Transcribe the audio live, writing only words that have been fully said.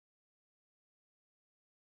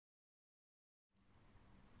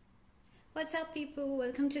What's up people,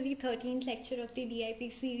 welcome to the 13th lecture of the DIP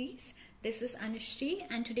series. This is Anushri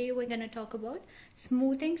and today we're going to talk about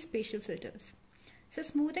smoothing spatial filters. So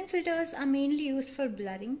smoothing filters are mainly used for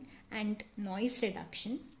blurring and noise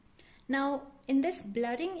reduction. Now in this,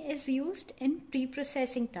 blurring is used in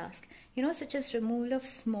pre-processing tasks, such as removal of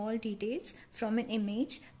small details from an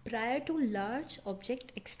image prior to large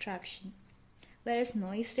object extraction. Whereas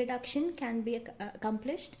noise reduction can be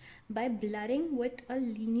accomplished by blurring with a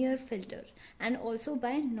linear filter and also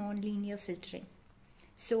by non-linear filtering.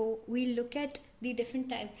 So we look at the different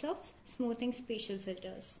types of smoothing spatial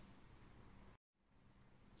filters.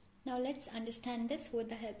 Now let's understand this with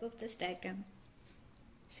the help of this diagram.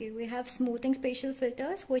 See, we have smoothing spatial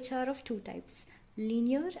filters which are of two types,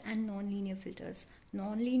 linear and non-linear filters.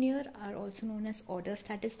 Non-linear are also known as order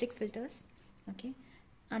statistic filters. Okay.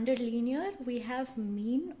 Under linear, we have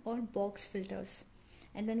mean or box filters.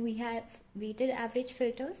 And then we have weighted average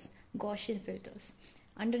filters, Gaussian filters.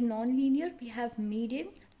 Under non-linear, we have median,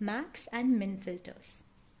 max and min filters.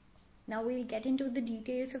 Now we'll get into the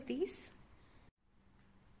details of these.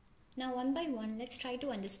 Now one by one, let's try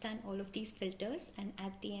to understand all of these filters, and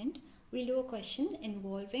at the end, we'll do a question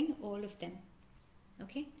involving all of them.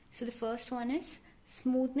 Okay, so the first one is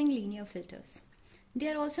smoothing linear filters. They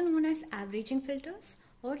are also known as averaging filters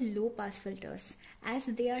or low pass filters, as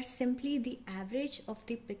they are simply the average of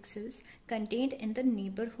the pixels contained in the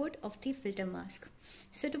neighborhood of the filter mask.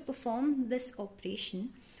 So to perform this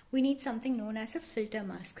operation, we need something known as a filter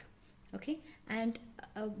mask. Okay, and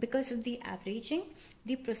because of the averaging,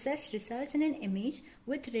 the process results in an image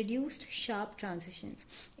with reduced sharp transitions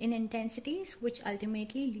in intensities, which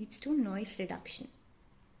ultimately leads to noise reduction.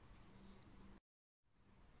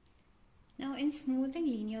 Now in smoothing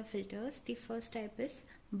linear filters, the first type is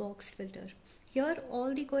box filter. Here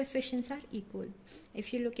all the coefficients are equal.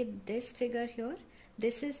 If you look at this figure here,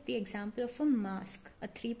 this is the example of a mask, a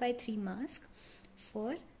 3x3 mask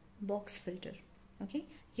for box filter. Okay,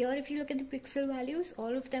 here if you look at the pixel values,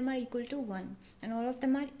 all of them are equal to 1 and all of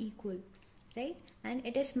them are equal, right? And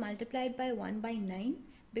it is multiplied by 1 by 9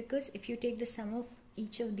 because if you take the sum of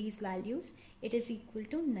each of these values, it is equal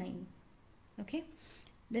to 9. Okay.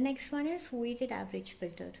 The next one is weighted average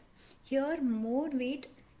filter. Here more weight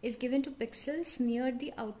is given to pixels near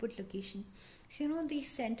the output location. So the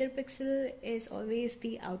center pixel is always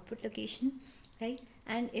the output location, right?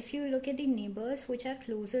 And if you look at the neighbors which are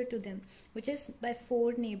closer to them, which is by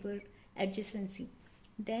 4 neighbor adjacency,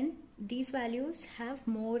 then these values have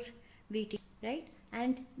more weightage, right?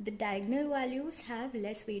 And the diagonal values have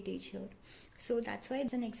less weightage here. So that's why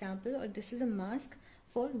it's an example, or this is a mask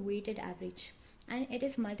for weighted average. And it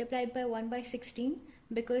is multiplied by 1 by 16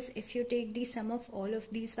 because if you take the sum of all of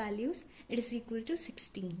these values, it is equal to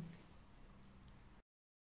 16.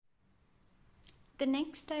 The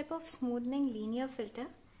next type of smoothing linear filter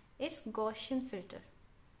is Gaussian filter.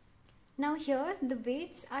 Now here the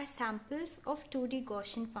weights are samples of 2D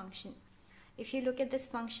Gaussian function. If you look at this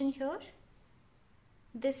function here,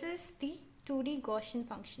 this is the 2D Gaussian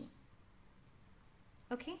function.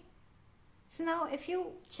 Okay. So now if you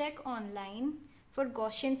check online for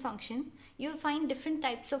Gaussian function, you'll find different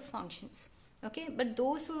types of functions. Okay, but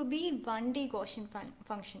those will be 1D Gaussian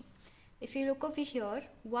function. If you look over here,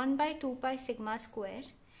 1 by 2 pi sigma square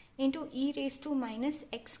into e raised to minus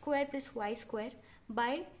x square plus y square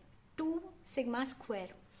by 2 sigma square.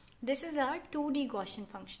 This is our 2D Gaussian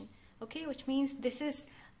function. Okay, which means this is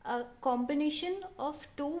a combination of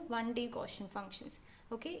two 1D Gaussian functions.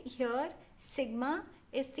 Okay, here sigma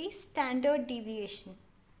is the standard deviation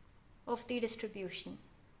of the distribution,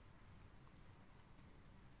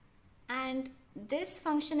 and this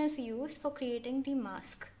function is used for creating the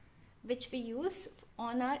mask which we use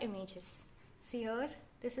on our images. See here,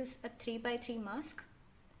 this is a 3x3 mask.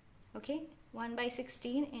 Okay, 1 by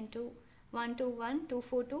 16 into 1 to 1, 2,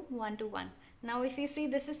 4 to 1 to 1. Now if you see,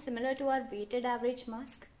 this is similar to our weighted average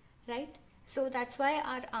mask, right? So that's why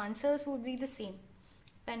our answers would be the same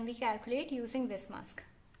when we calculate using this mask.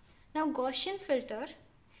 Now Gaussian filter,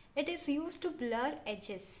 it is used to blur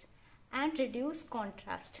edges and reduce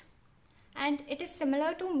contrast, and it is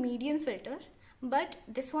similar to median filter, but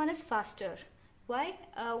this one is faster. Why?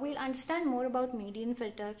 We'll understand more about median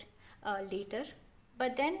filter later,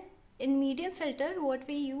 but then in median filter what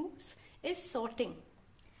we use is sorting,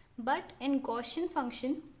 but in Gaussian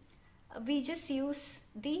function we just use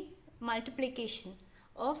the multiplication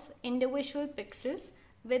of individual pixels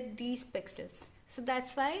with these pixels. So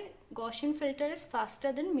that's why Gaussian filter is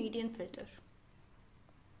faster than median filter.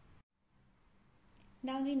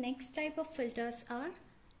 Now the next type of filters are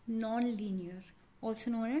non-linear,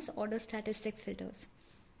 also known as order statistic filters.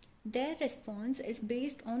 their response is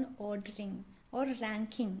based on ordering or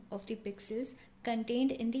ranking of the pixels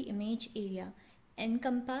contained in the image area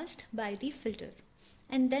encompassed by the filter,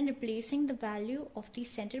 and then replacing the value of the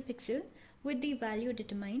center pixel with the value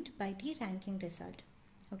determined by the ranking result.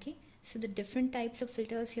 Okay, so the different types of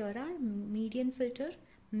filters here are median filter,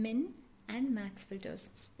 min and max filters.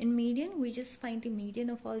 In median, we just find the median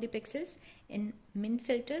of all the pixels. In min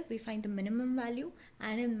filter, we find the minimum value,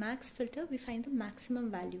 and in max filter, we find the maximum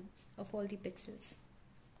value of all the pixels.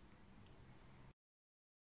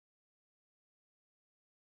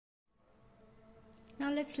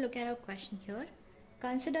 Now let's look at our question here.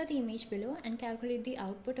 Consider the image below and calculate the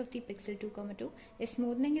output of the pixel 2, 2 if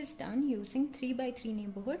smoothing is done using 3x3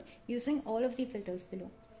 neighborhood using all of the filters below.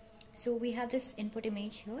 So we have this input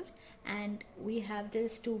image here and we have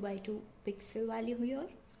this 2x2 pixel value here.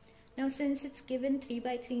 Now since it's given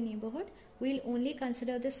 3x3 neighborhood, we'll only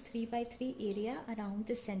consider this 3x3 area around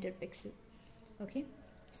the center pixel. Okay,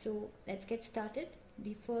 so let's get started.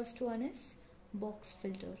 The first one is box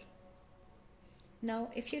filter.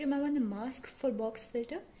 Now if you remember the mask for box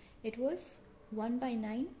filter, it was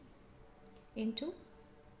 1/9 into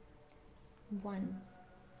 1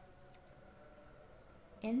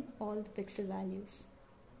 in all the pixel values.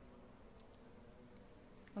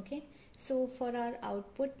 Okay, so for our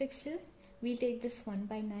output pixel, we'll take this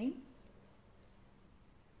 1/9,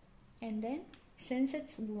 and then since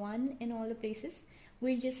it's 1 in all the places,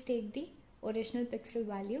 we'll just take the original pixel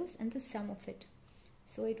values and the sum of it.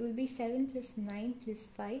 So it will be 7 plus 9 plus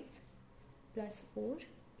 5 plus 4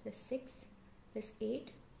 plus 6 plus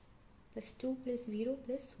 8 plus 2 plus 0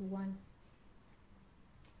 plus 1.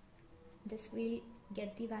 This will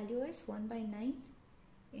get the value as 1/9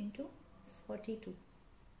 into 42,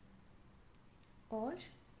 or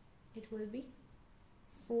it will be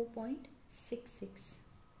 4.66,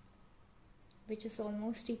 which is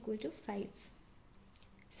almost equal to 5.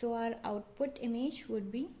 So our output image would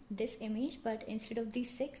be this image, but instead of the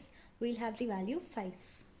 6, we'll have the value 5.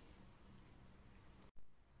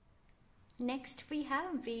 Next we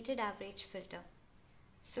have weighted average filter.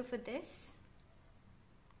 So for this,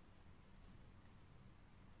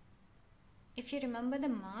 if you remember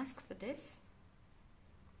the mask for this,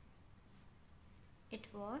 it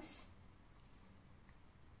was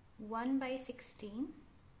 1/16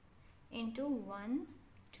 into 1,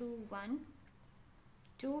 2, 1,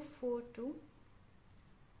 2, 4, 2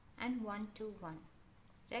 and 1, 2, 1,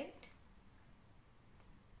 right?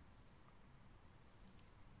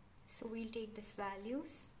 So we'll take these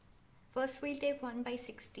values. First we'll take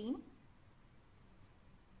 1/16,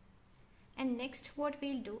 and next what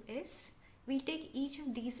we'll do is we'll take each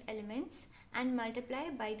of these elements and multiply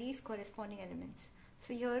by these corresponding elements.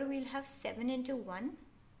 So here we'll have 7 into 1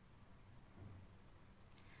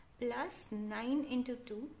 plus 9 into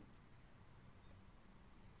 2,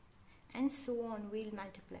 and so on. We'll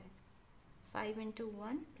multiply 5 into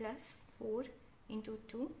 1 plus 4 into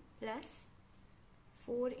 2 plus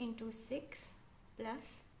 4 into 6 plus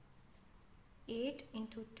 8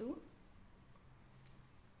 into 2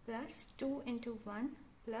 plus 2 into 1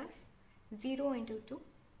 plus 0 into 2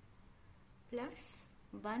 plus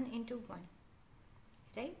 1 into 1,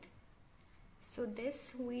 right? So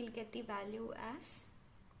this we'll get the value as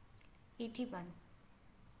 81,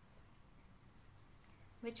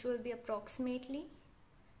 which will be approximately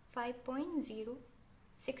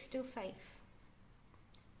 5.0625,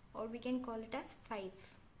 or we can call it as 5.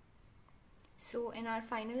 So in our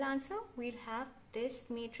final answer, we'll have this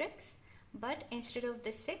matrix, but instead of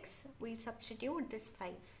this 6, we'll substitute this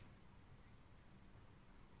 5.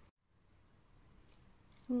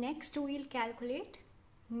 Next, we'll calculate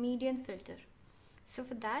median filter. So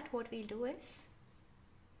for that, what we'll do is,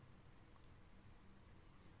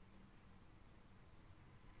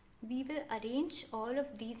 we will arrange all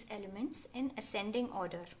of these elements in ascending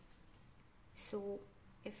order. So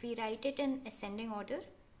if we write it in ascending order,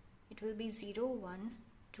 it will be 0, 1,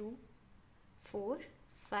 2, 4,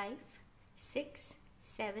 5, 6,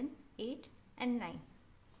 7, 8 and 9,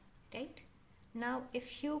 right? Now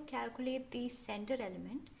if you calculate the center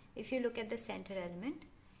element, if you look at the center element,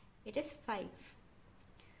 it is 5.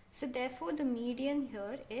 So therefore the median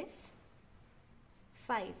here is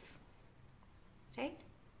 5, right?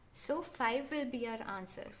 So 5 will be our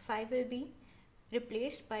answer. 5 will be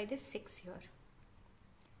replaced by the 6 here.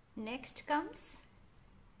 Next comes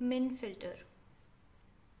min filter.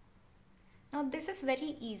 Now this is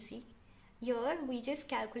very easy. Here we just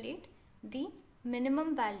calculate the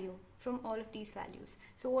minimum value from all of these values.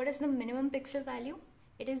 So what is the minimum pixel value?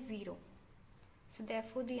 It is 0. So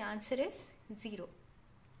therefore the answer is 0.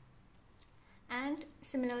 And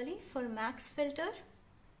similarly for max filter,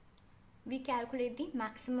 we calculate the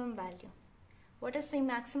maximum value. What is the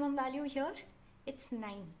maximum value here? It's 9.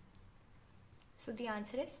 So the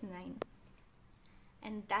answer is 9.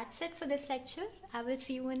 And that's it for this lecture. I will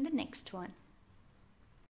see you in the next one.